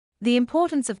The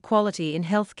importance of quality in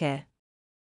healthcare.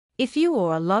 If you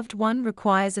or a loved one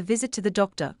requires a visit to the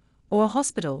doctor or a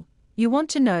hospital, you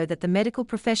want to know that the medical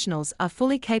professionals are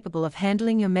fully capable of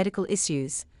handling your medical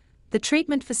issues, the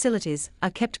treatment facilities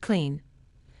are kept clean,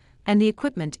 and the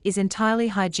equipment is entirely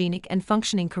hygienic and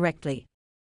functioning correctly.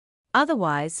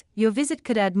 Otherwise, your visit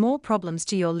could add more problems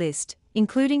to your list,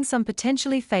 including some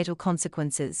potentially fatal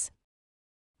consequences.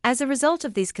 As a result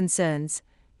of these concerns,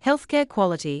 healthcare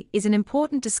quality is an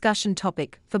important discussion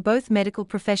topic for both medical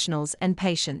professionals and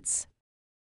patients.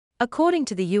 According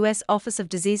to the U.S. Office of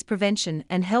Disease Prevention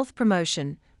and Health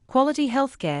Promotion, quality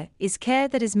healthcare is care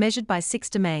that is measured by 6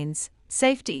 domains: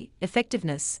 safety,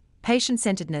 effectiveness,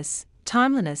 patient-centeredness,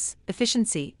 timeliness,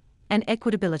 efficiency, and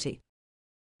equitability.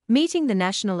 Meeting the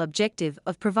national objective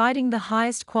of providing the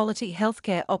highest quality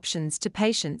healthcare options to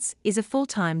patients is a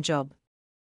full-time job.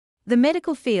 The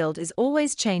medical field is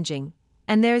always changing,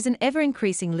 and there is an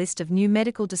ever-increasing list of new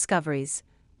medical discoveries,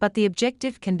 but the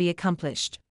objective can be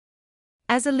accomplished.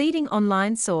 As a leading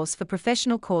online source for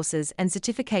professional courses and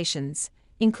certifications,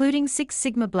 including Six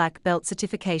Sigma Black Belt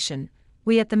certification,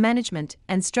 we at the Management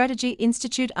and Strategy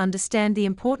Institute understand the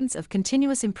importance of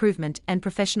continuous improvement and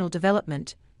professional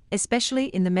development, especially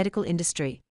in the medical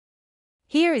industry.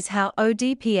 Here is how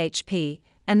ODPHP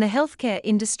and the healthcare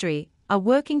industry are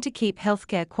working to keep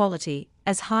healthcare quality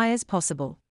as high as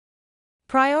possible.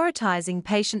 Prioritizing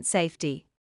patient safety.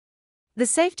 The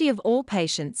safety of all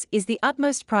patients is the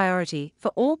utmost priority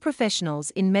for all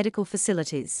professionals in medical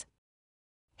facilities.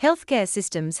 Healthcare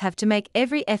systems have to make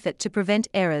every effort to prevent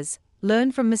errors,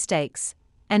 learn from mistakes,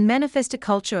 and manifest a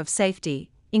culture of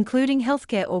safety, including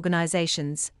healthcare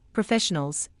organizations,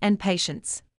 professionals, and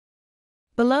patients.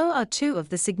 Below are 2 of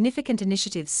the significant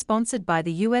initiatives sponsored by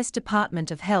the U.S. Department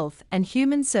of Health and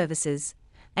Human Services,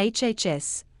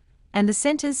 HHS, and the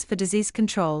Centers for Disease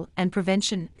Control and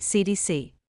Prevention,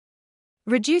 CDC.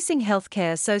 Reducing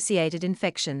healthcare-associated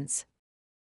infections.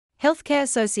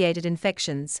 Healthcare-associated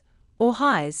infections, or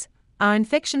HAIs, are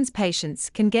infections patients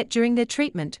can get during their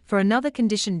treatment for another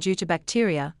condition due to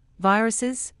bacteria,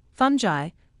 viruses,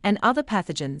 fungi, and other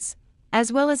pathogens,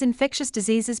 as well as infectious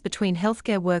diseases between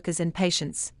healthcare workers and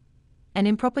patients, and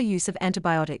improper use of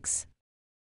antibiotics.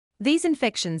 These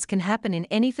infections can happen in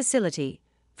any facility,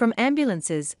 from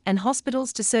ambulances and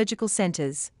hospitals to surgical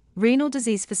centers, renal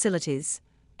disease facilities,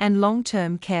 and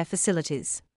long-term care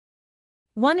facilities.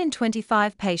 1 in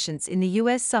 25 patients in the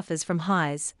U.S. suffers from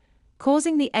HAIs,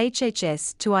 causing the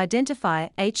HHS to identify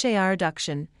HAI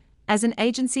reduction as an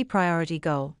agency priority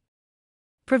goal.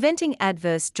 Preventing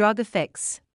adverse drug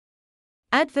effects.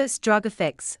 Adverse drug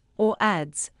effects, or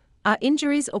ADS, are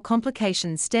injuries or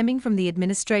complications stemming from the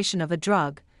administration of a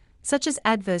drug, such as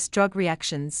adverse drug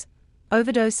reactions,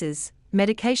 overdoses,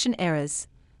 medication errors,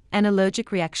 and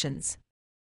allergic reactions.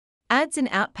 ADS in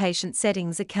outpatient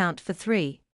settings account for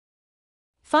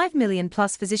 3.5 million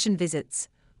plus physician visits,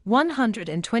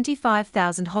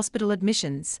 125,000 hospital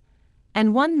admissions,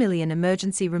 and 1 million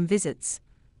emergency room visits.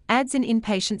 ADS in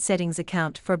inpatient settings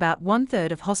account for about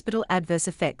 1/3 of hospital adverse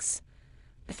effects,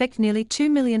 affect nearly 2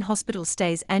 million hospital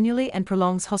stays annually and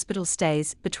prolongs hospital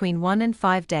stays between 1 and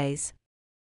 5 days.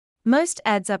 Most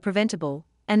ADS are preventable,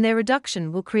 and their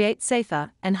reduction will create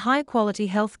safer and high-quality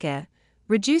healthcare,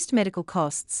 reduced medical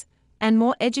costs, and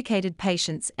more educated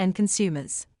patients and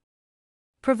consumers.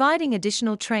 Providing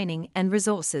additional training and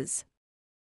resources.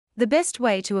 The best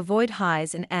way to avoid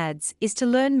HAIs and ADS is to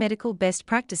learn medical best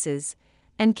practices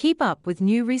and keep up with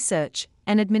new research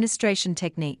and administration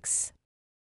techniques.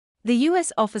 The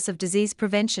U.S. Office of Disease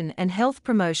Prevention and Health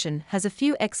Promotion has a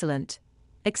few excellent,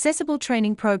 accessible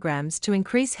training programs to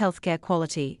increase healthcare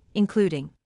quality,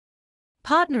 including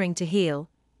Partnering to Heal,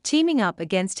 teaming up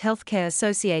against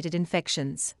healthcare-associated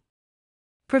infections.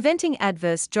 Preventing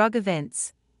adverse drug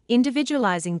events,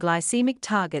 individualizing glycemic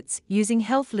targets using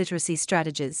health literacy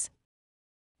strategies.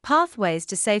 Pathways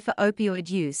to safer opioid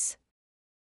use.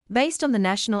 Based on the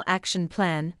National Action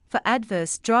Plan for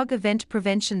Adverse Drug Event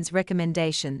Prevention's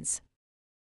recommendations.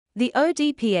 The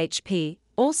ODPHP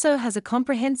also has a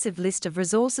comprehensive list of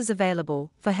resources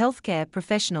available for healthcare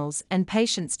professionals and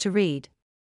patients to read.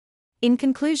 In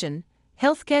conclusion,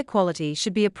 healthcare quality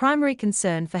should be a primary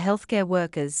concern for healthcare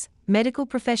workers, medical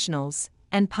professionals,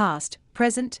 and past,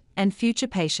 present, and future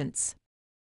patients.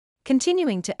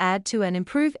 Continuing to add to and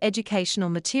improve educational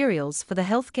materials for the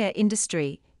healthcare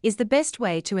industry is the best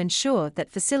way to ensure that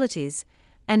facilities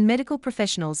and medical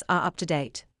professionals are up to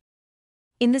date.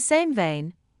 In the same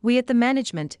vein, we at the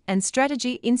Management and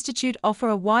Strategy Institute offer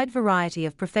a wide variety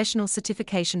of professional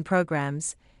certification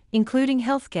programs, including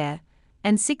healthcare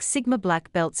and Six Sigma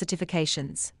Black Belt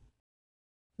certifications.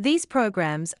 These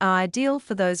programs are ideal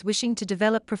for those wishing to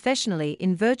develop professionally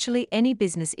in virtually any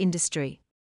business industry.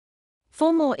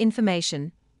 For more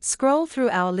information, scroll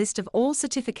through our list of all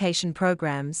certification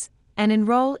programs and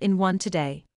enroll in one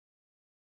today.